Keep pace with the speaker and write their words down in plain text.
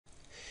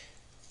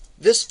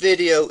This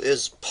video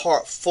is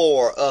part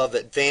 4 of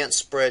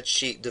advanced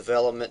spreadsheet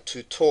development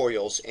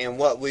tutorials, and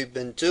what we've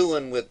been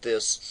doing with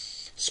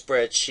this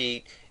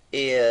spreadsheet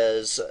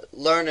is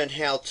learning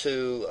how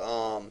to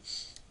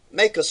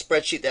make a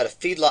spreadsheet that a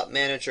feedlot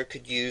manager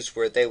could use,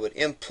 where they would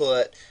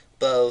input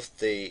both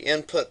the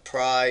input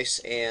price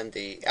and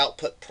the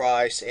output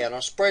price, and our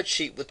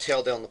spreadsheet would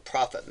tell them the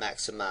profit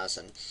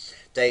maximizing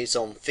days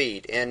on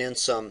feed. And in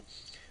some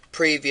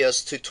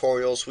previous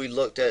tutorials we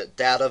looked at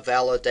data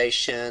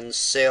validation,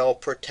 cell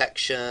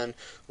protection,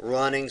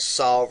 running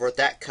solver,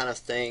 that kind of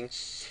thing.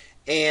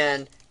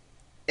 And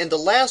in the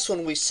last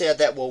one we said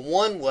that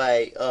one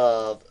way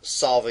of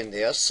solving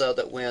this, so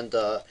that when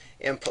the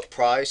input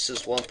price is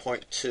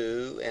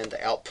 1.2 and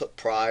the output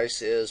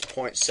price is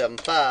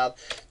 0.75,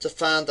 to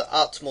find the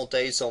optimal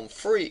days on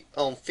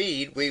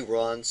feed, we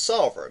run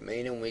solver,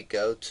 meaning we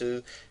go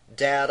to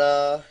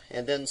data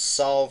and then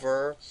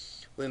solver.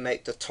 We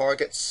make the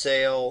target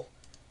sale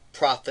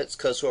profits,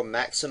 because we're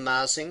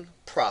maximizing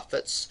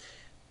profits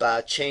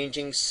by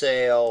changing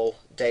sale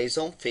days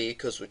on feed,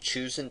 because we're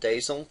choosing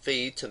days on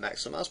feed to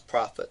maximize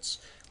profits.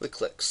 We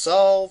click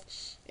solve,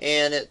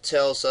 and it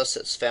tells us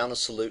it's found a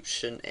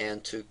solution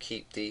and to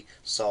keep the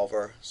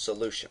solver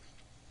solution.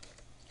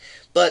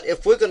 But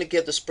if we're going to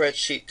give the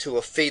spreadsheet to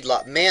a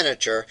feedlot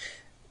manager,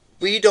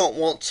 we don't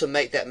want to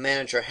make that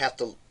manager have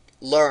to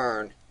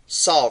learn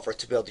solver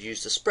to be able to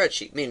use the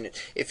spreadsheet. Meaning,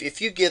 if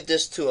you give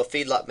this to a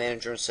feedlot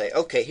manager and say,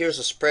 okay, here's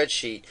a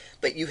spreadsheet,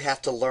 but you have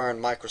to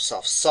learn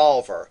Microsoft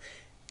Solver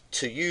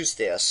to use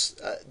this,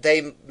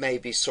 they may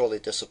be sorely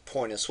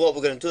disappointed. So what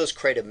we're going to do is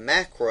create a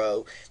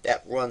macro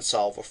that runs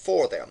solver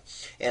for them.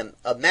 And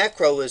a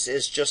macro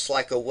is just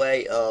like a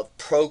way of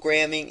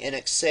programming in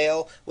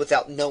Excel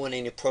without knowing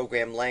any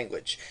program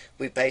language.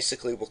 We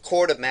basically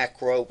record a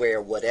macro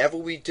where whatever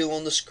we do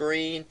on the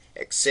screen,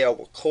 Excel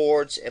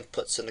records and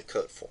puts in the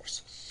code for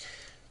us.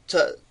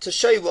 To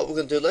show you what we're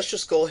going to do, let's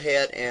just go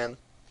ahead and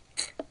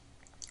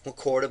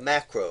record a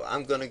macro.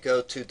 I'm going to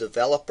go to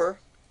Developer,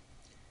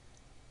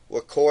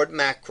 Record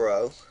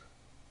Macro.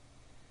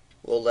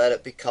 We'll let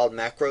it be called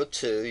Macro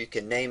 2. You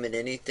can name it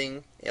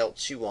anything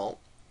else you want.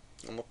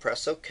 I'm going to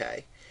press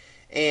OK.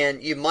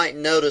 And you might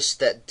notice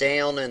that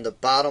down in the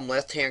bottom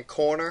left hand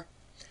corner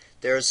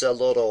there's a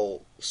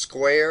little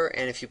square,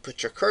 and if you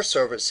put your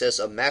cursor over it, it says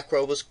a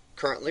macro was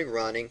currently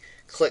running.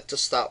 Click to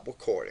stop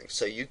recording.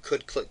 So you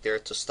could click there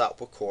to stop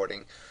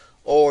recording,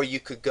 or you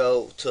could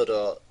go to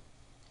the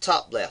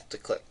top left to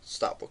click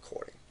stop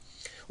recording.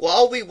 Well,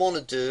 all we want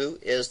to do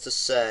is to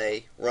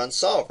say run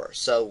solver.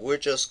 So we're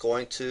just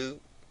going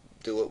to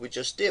do what we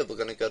just did. We're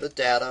going to go to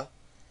data,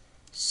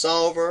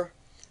 solver,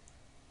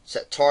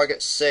 set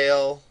target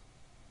sale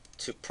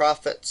to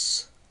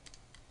profits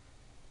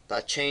by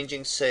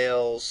changing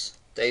sales,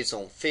 days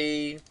on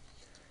feed,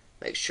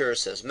 make sure it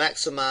says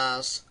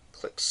maximize,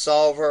 click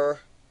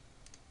solver.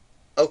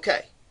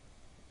 Okay,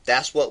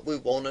 that's what we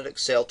wanted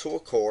Excel to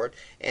record,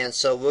 and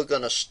so we're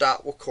going to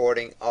stop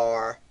recording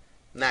our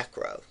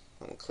macro.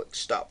 I'm going to click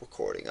stop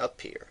recording up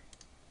here.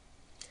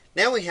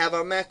 Now we have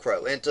our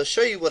macro, and to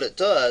show you what it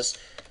does,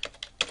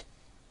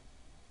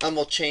 I'm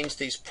going to change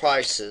these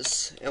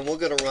prices, and we're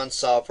going to run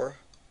solver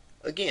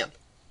again.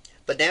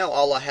 But now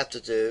all I have to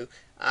do,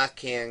 I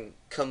can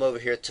come over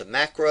here to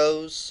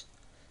macros,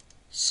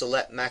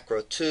 select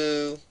macro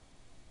 2,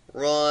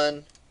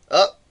 run,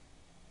 up,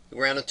 we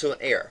ran into an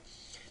error.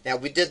 Now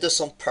we did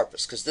this on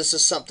purpose because this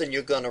is something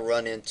you're going to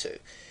run into.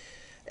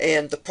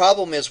 And the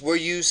problem is we're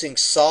using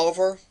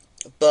solver,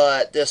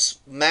 but this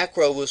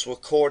macro was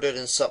recorded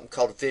in something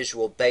called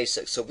Visual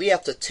Basic. So we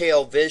have to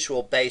tell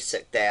Visual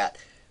Basic that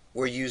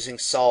we're using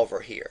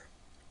solver here,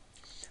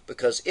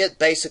 because it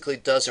basically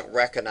doesn't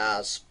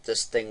recognize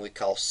this thing we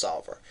call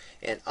solver.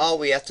 And all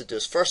we have to do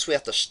is first we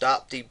have to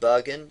stop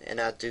debugging,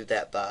 and I do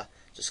that by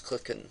just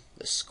clicking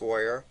the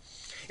square.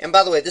 And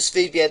by the way, this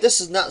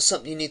is not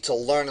something you need to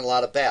learn a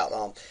lot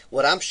about.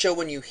 What I'm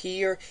showing you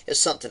here is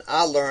something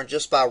I learned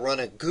just by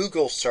running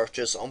Google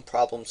searches on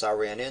problems I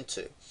ran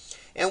into.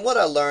 And what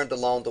I learned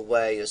along the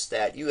way is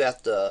that you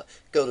have to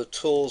go to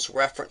Tools,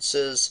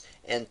 References,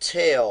 and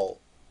tell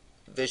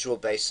Visual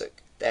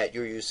Basic that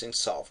you're using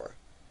solver.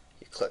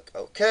 You click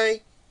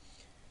OK.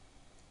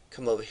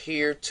 Come over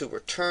here to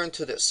return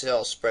to the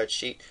Excel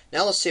spreadsheet.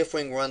 Now let's see if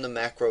we can run the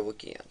macro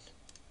again.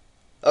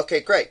 Okay,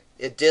 great.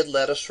 It did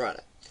let us run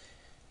it.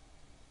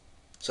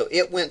 So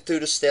it went through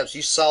the steps.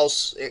 You saw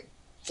it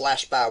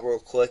flash by real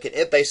quick, and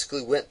it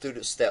basically went through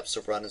the steps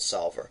of running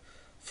solver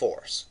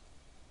for us.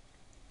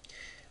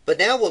 But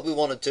now what we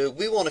want to do,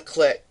 we want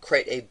to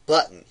create a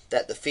button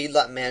that the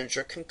feedlot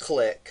manager can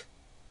click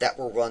that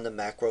will run the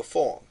macro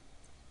for them.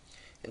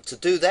 And to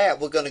do that,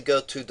 we're going to go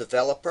to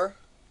Developer,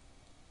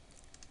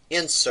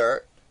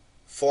 Insert,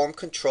 Form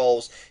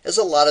Controls. There's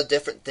a lot of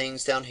different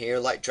things down here,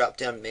 like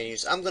drop-down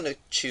menus. I'm going to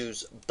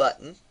choose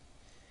Button.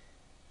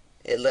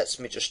 It lets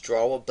me just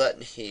draw a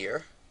button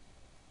here,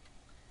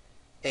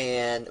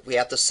 and we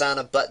have to assign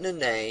a button a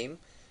name,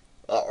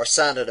 or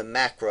assign it a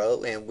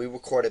macro, and we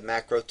recorded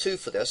macro 2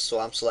 for this, so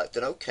I'm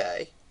selecting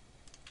OK.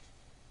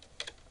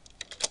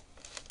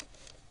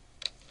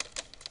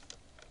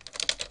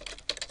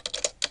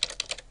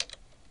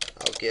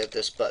 give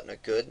this button a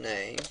good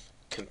name,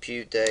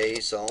 compute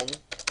days on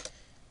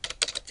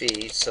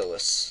feed, so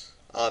it's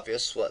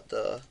obvious what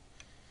the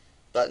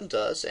button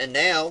does. And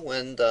now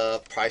when the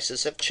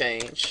prices have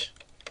changed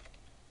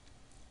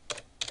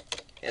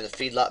and the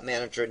feedlot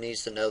manager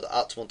needs to know the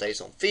optimal days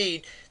on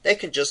feed, they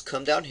can just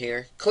come down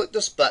here, click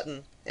this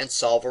button, and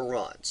Solver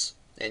runs.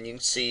 And you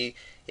can see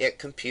it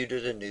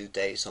computed a new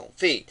days on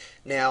feed.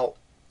 Now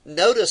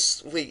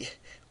notice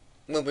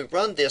when we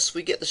run this,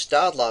 we get this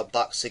dialog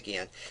box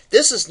again.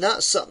 This is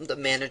not something the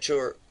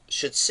manager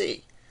should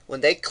see.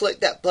 When they click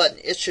that button,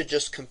 it should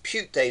just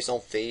compute days on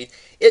feed.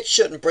 It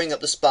shouldn't bring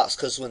up this box,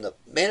 because when the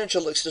manager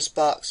looks at this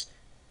box,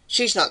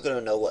 she's not going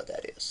to know what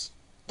that is.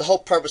 The whole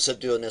purpose of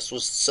doing this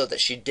was so that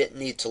she didn't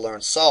need to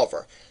learn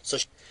Solver. So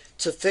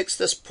to fix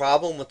this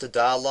problem with the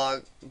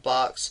dialog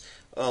box,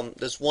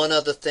 there's one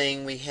other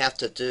thing we have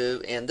to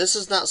do, and this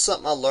is not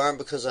something I learned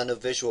because I know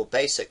Visual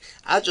Basic.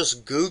 I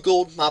just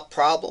Googled my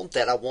problem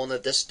that I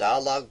wanted this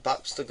dialog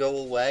box to go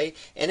away,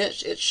 and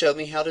it showed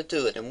me how to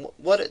do it. And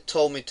what it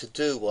told me to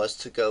do was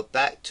to go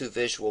back to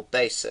Visual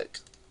Basic,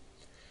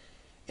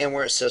 and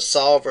where it says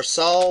solve or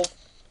solve,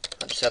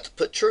 I just have to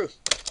put true.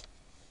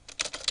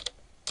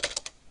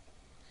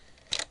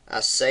 I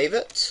save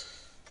it.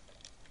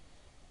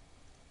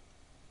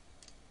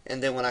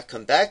 And then when I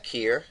come back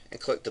here and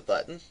click the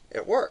button,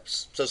 it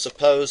works. So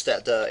suppose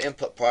that the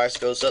input price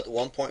goes up to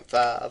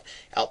 1.5,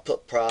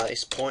 output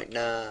price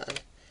 0.9.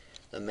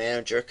 The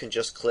manager can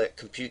just click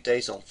compute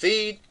days on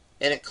feed,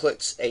 and it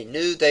clicks a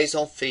new days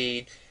on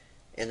feed,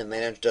 and the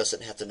manager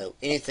doesn't have to know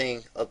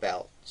anything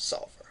about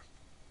Solver.